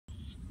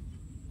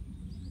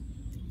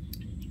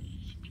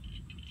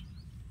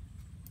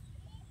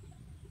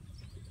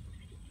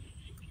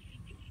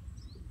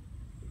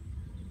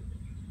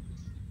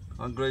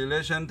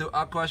Congratulations to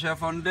Aquashare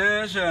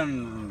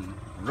Foundation,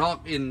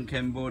 Rock in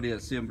Cambodia,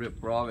 Siem Reap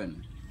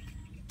Province.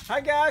 Hi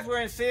guys,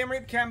 we're in Siem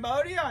Reap,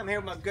 Cambodia. I'm here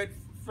with my good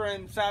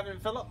friend Simon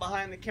Phillip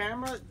behind the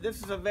camera.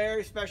 This is a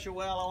very special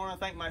well. I want to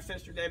thank my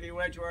sister Debbie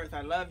Wedgeworth. I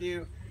love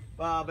you.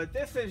 But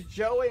this is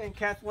Joey and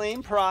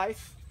Kathleen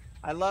Price.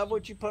 I love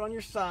what you put on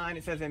your sign.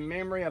 It says in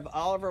memory of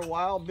Oliver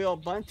Wild Bill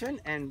Bunton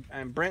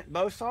and Brent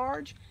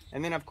Bosarge.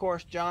 And then of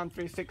course John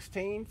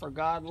 3:16, for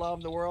God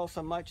loved the world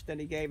so much that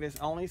he gave his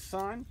only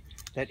son,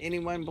 that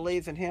anyone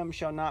believes in him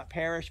shall not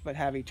perish but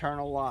have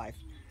eternal life.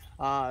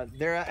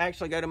 They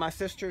actually go to my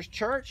sister's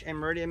church in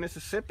Meridian,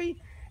 Mississippi.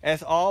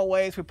 As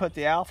always, we put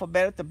the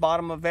alphabet at the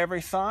bottom of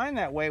every sign.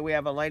 That way we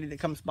have a lady that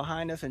comes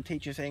behind us and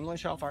teaches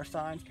English off our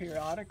signs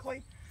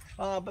periodically.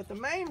 But the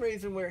main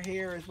reason we're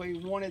here is we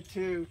wanted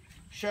to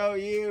show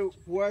you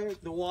where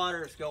the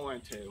water is going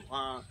to.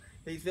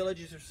 These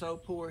villages are so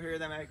poor here,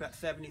 they make about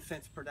 70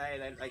 cents per day.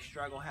 They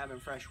struggle having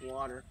fresh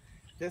water.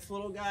 This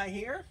little guy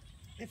here,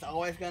 it's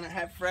always going to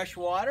have fresh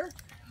water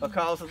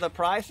because of the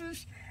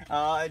prices.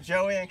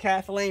 Joey and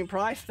Kathleen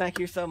Price, thank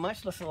you so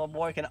much. This little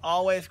boy can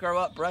always grow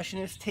up brushing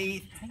his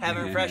teeth,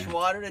 having fresh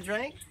water to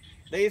drink.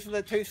 These are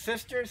the two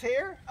sisters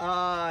here.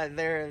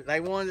 They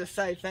wanted to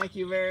say thank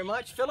you very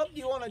much. Philip, do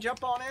you want to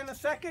jump on in a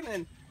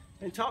second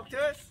and talk to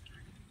us?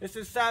 This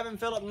is Simon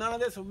Phillip. None of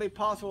this would be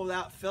possible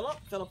without Philip.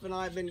 Philip and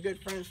I have been good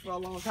friends for a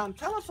long time.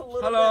 Tell us a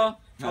little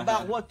bit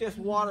about what this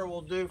water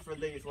will do for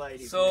these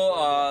ladies.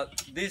 So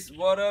this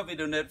water we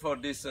donate for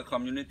this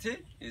community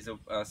is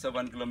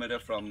 7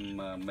 kilometers from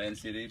main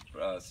city,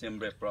 Siem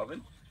Reap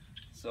Province.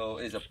 So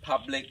it's a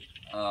public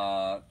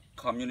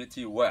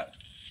community well.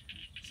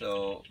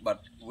 So,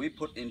 but we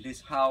put in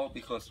this house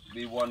because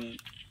we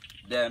want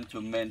them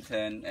to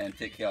maintain and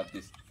take care of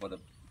this for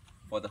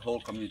the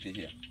whole community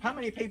here. How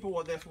many people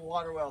will this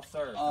water well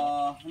serve?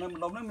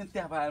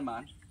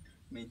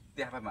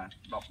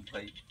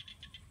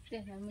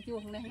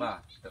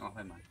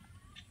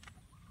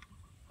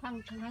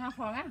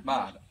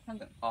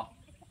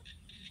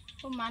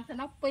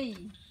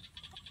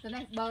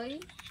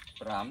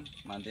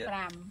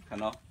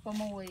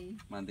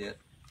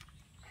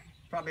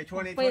 Probably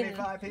 20,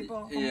 25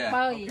 people?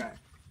 Yeah.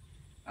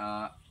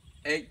 Okay.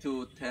 8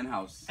 to 10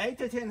 houses. 8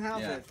 to 10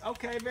 houses. Yeah.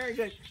 Okay, very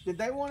good. Did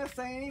they want to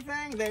say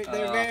anything? They're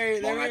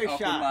very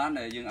shy.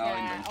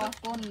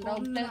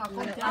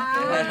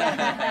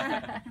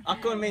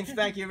 Akun means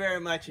thank you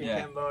very much in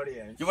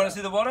Cambodia. You want to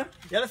see the water?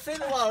 Yeah, let's see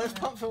the water. Let's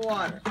pump some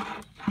water.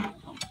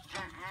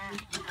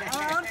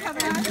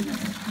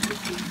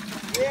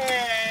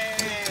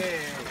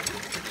 Yay!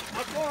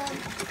 Akun!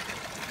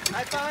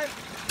 High five!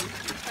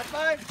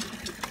 High five!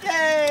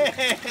 Yay!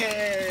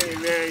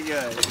 Very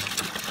good.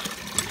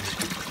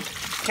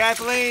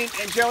 Kathleen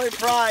and Joey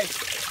Price.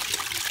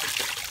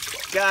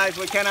 Guys,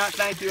 we cannot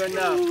thank you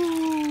enough.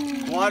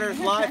 Water's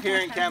life here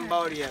in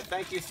Cambodia.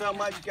 Thank you so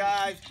much,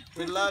 guys.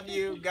 We love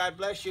you. God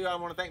bless you. I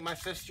want to thank my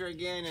sister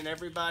again and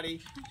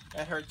everybody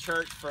at her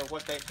church for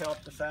what they've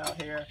helped us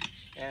out here.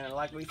 And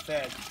like we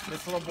said,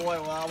 this little boy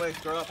will always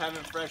grow up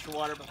having fresh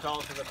water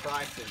because of the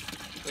prices.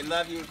 We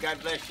love you. God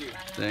bless you.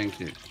 Thank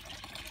you.